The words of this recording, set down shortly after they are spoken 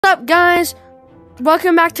up, guys?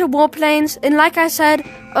 Welcome back to Warplanes, and like I said,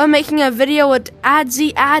 I'm making a video with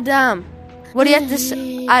Adzi Adam. What do you have to say?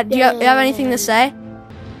 Do you have anything to say?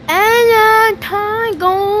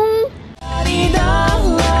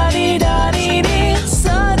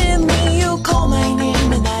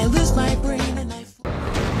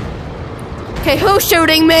 Okay, who's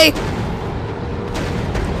shooting me?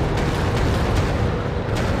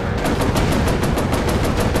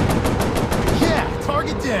 Yeah,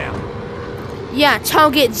 target down. Yeah,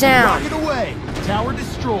 target down. Rocket away. Tower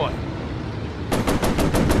destroyed.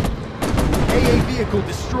 AA vehicle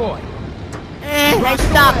destroyed. Rocket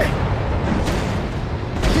Stop. away.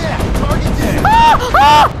 Yeah, target down.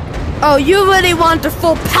 Oh, you really want the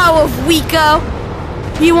full power of Rico?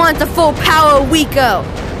 You want the full power of Rico?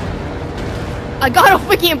 I got a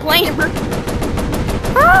freaking plane, bro.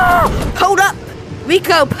 Hold up!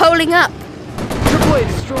 Rico, pulling up. AAA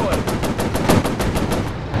destroyed.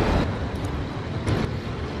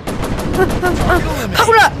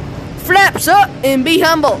 Hold up! Flaps up and be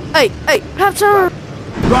humble. Hey, flaps up.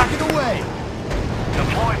 Rocket away.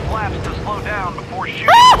 Deploy flaps to slow down before shooting.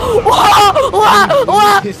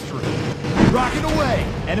 Whoa! History. Rocket away.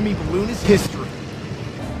 Enemy balloon is history.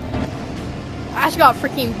 I just got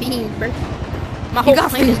freaking beamed, bro. My whole got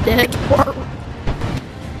plane is dead.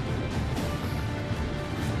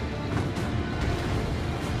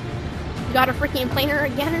 You got a freaking planer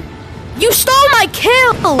again? You stole my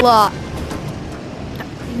kill!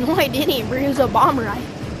 No, I didn't, bro. It was a bomber. I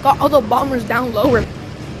got all the bombers down lower.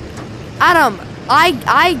 Adam,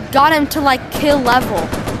 I got him to like kill level.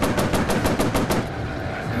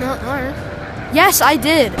 No. Yes, I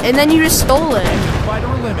did. And then you just stole it. Fighter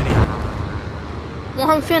eliminated. Well,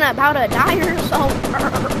 I'm finna about to die or so.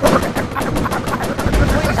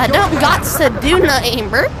 I don't got to do nothing,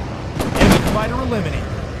 bro. Enemy fighter eliminated.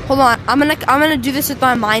 Hold on, I'm gonna do this with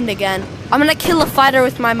my mind again. I'm gonna kill a fighter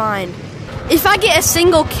with my mind. If I get a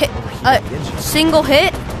single hit, that's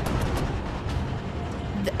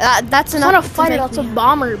It's enough. not a to fighter, make that's a me-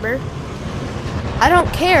 bomber, bro. I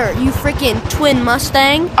don't care, you freaking twin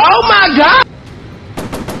Mustang. Oh my god!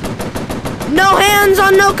 No hands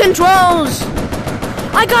on no controls.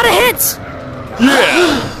 I got a hit.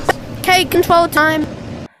 Yeah! Okay, control time.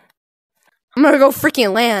 I'm gonna go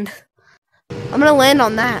freaking land. I'm gonna land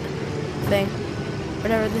on that thing,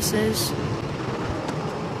 whatever this is.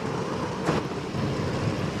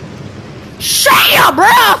 Shut up, bro!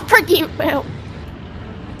 Freaking fail.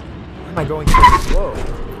 Am I going so slow?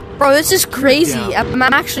 Bro, this is crazy. Yeah. I'm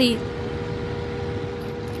actually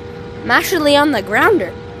on the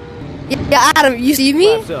grounder. Yeah, Adam, you see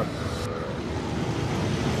me? Flaps up.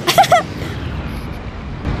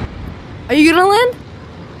 Are you gonna land?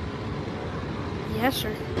 Yes,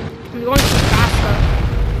 sir. I'm going too fast,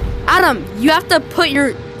 though. Adam, you have to put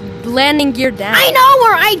your landing gear down. I know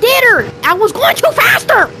her! I did her! I was going too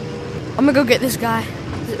faster! I'm gonna go get this guy.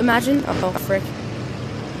 Imagine. Oh, frick.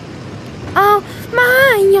 Oh,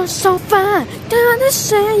 my, you're so fine. Don't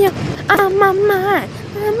say you on my mind.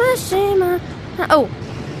 I'm a shame. Oh.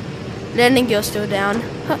 Landing gear's still down.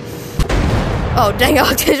 Huh. Oh, dang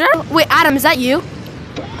it. Wait, Adam, is that you?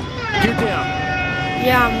 Gear down.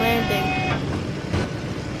 Yeah, I'm landing.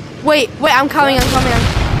 Wait, I'm coming.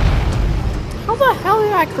 How the hell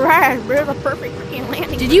did I crash, bro? The perfect freaking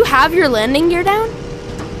landing. Did you have your landing gear down?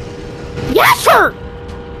 Yes, sir!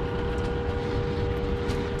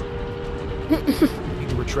 You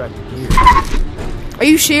can retract the gear.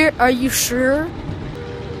 Are you sure?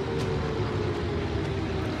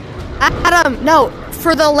 Adam, no,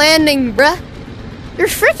 for the landing, bruh. You're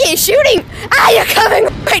freaking shooting! Ah, you're coming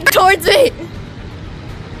right towards me!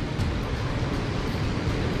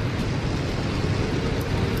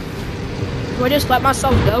 Do I just let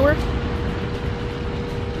myself go, or?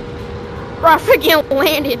 Bro, I freaking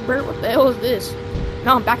landed, bro. What the hell is this?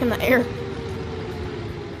 No, I'm back in the air.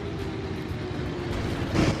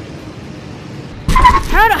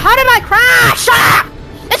 How did I crash? Ah!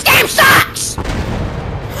 This game sucks!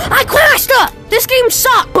 I crashed up! This game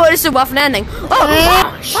sucks! Oh, this is a rough landing.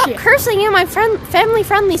 Oh, stop shit. cursing in my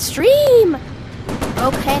family-friendly stream!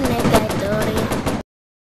 Okay, nigga.